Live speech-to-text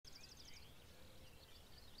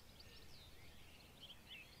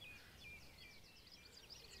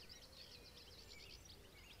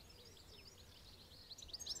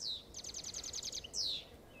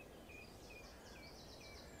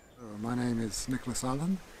My name is Nicholas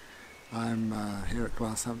Allen. I'm here at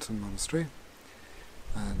Glasshampton monastery,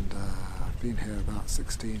 and I've been here about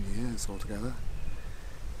 16 years altogether.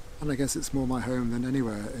 And I guess it's more my home than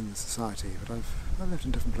anywhere in the society, but I've lived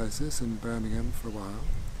in different places, in Birmingham for a while,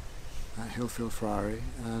 at Hillfield Friary,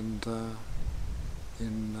 and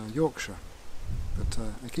in Yorkshire. But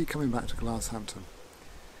I keep coming back to Glasshampton.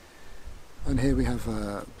 And here we have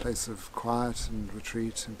a place of quiet and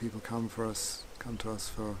retreat, and people come to us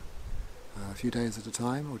for a few days at a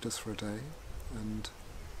time, or just for a day. And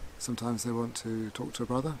sometimes they want to talk to a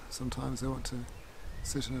brother, sometimes they want to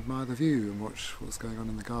sit and admire the view and watch what's going on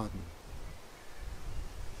in the garden.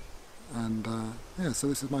 And so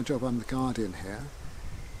this is my job. I'm the guardian here.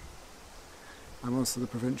 I'm also the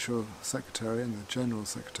provincial secretary and the general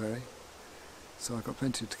secretary, so I've got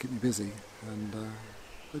plenty to keep me busy. And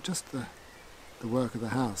but just the work of the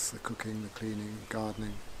house, the cooking, the cleaning,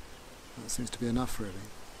 gardening, that seems to be enough really.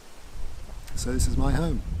 So this is my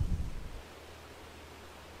home.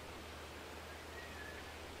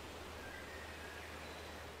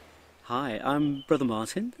 Hi, I'm Brother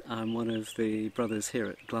Martin. I'm one of the brothers here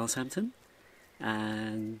at Glasshampton,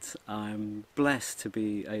 and I'm blessed to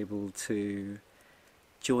be able to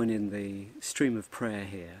join in the stream of prayer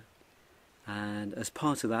here. And as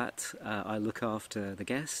part of that, I look after the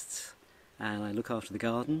guests, and I look after the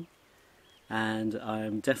garden, and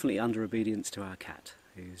I'm definitely under obedience to our cat,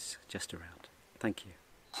 who's just around. Thank you.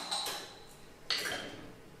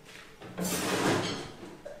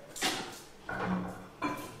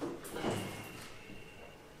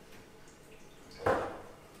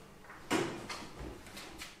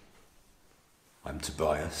 I'm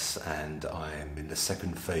Tobias, and I'm in the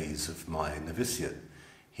second phase of my novitiate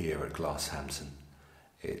here at Glasshampton.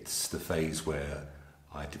 It's the phase where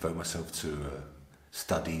I devote myself to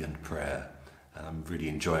study and prayer, and I'm really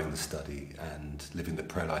enjoying the study, and living the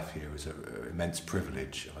prayer life here is an immense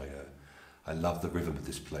privilege. I love the rhythm of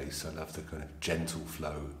this place. I love the kind of gentle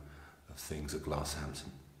flow of things at Glasshampton.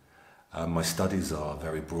 My studies are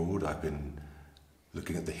very broad. I've been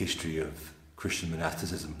looking at the history of Christian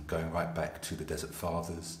monasticism, going right back to the Desert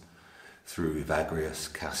Fathers, through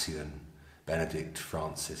Evagrius, Cassian, Benedict,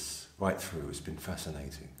 Francis, right through. It's been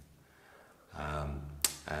fascinating.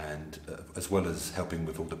 And as well as helping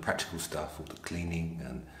with all the practical stuff, all the cleaning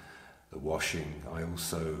and the washing, I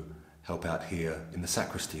also help out here in the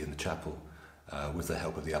sacristy in the chapel with the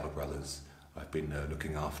help of the other brothers. I've been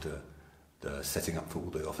looking after the setting up for all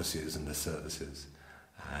the offices and the services,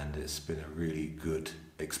 and it's been a really good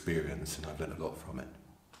experience, and I've learned a lot from it.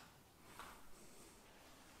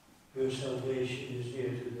 Your salvation is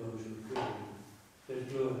near to those who fear you, that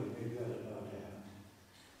glory may be uttered out loud.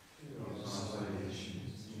 Your salvation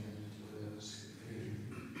is near to those who fear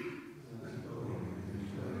you, that glory may be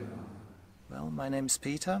uttered out. Well, my name is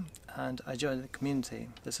Peter, and I joined the community,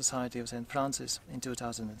 the Society of St. Francis, in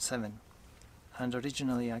 2007. And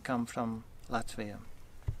originally I come from Latvia,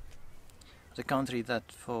 the country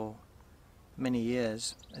that for many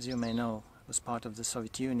years, as you may know, was part of the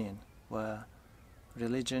Soviet Union, where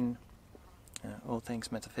religion, all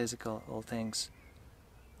things metaphysical, all things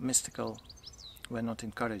mystical, were not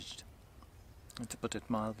encouraged, to put it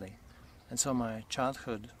mildly. And so my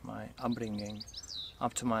childhood, my upbringing,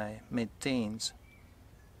 up to my mid-teens,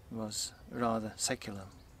 was rather secular.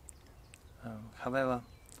 However,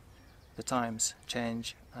 the times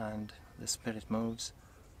change and the spirit moves,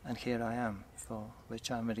 and here I am, for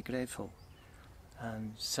which I'm very grateful.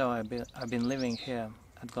 And so I've been living here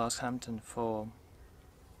at Glasshampton for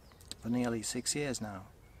nearly 6 years now.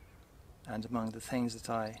 And among the things that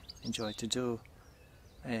I enjoy to do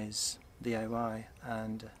is DIY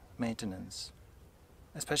and maintenance.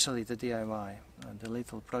 Especially the DIY, the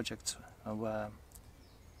little projects where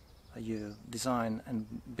you design and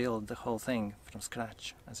build the whole thing from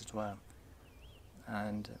scratch, as it were.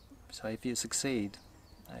 And so if you succeed,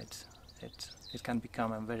 it can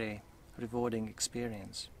become a very rewarding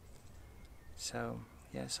experience. So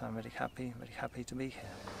yes, I'm very happy to be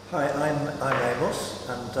here. Hi, I'm Amos,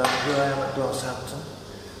 and here I am at Glasshampton.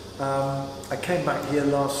 I came back here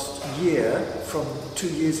last year from 2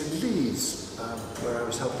 years in Leeds, where I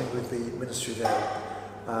was helping with the ministry there,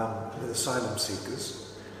 with asylum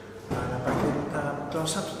seekers. And I'm back in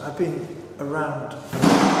Glasshampton. I've been around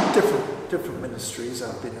different ministries.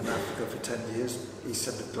 I've been in Africa for 10 years, East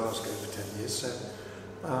End of Glasgow for 10 years, so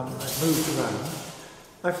I've moved around.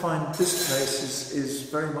 I find this place is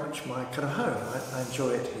very much my kind of home. I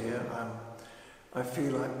enjoy it here. I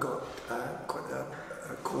feel I've got quite a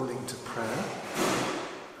calling to prayer,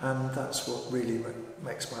 and that's what really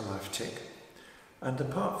makes my life tick. And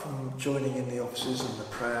apart from joining in the offices and the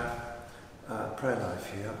prayer, prayer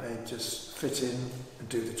life here. I just fit in and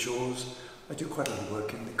do the chores. I do quite a lot of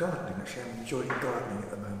work in the gardening, actually. I'm enjoying gardening at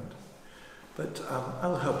the moment. But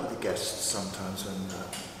I'll help with the guests sometimes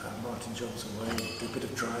when Martin John's away, do a bit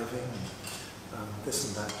of driving, and this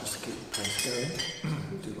and that, just to keep the place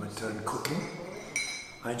going. Do my turn cooking.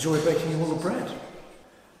 I enjoy baking all the bread.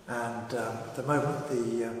 And at the moment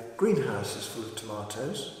the greenhouse is full of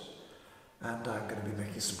tomatoes, and I'm going to be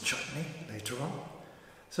making some chutney later on.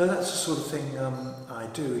 So that's the sort of thing I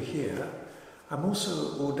do here. I'm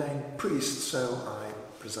also ordained priest, so I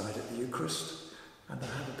preside at the Eucharist, and I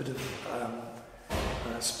have a bit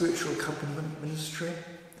of spiritual accompaniment ministry,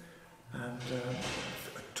 and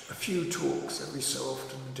a few talks every so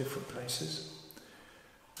often in different places.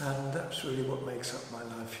 And that's really what makes up my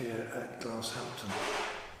life here at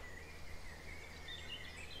Glasshampton.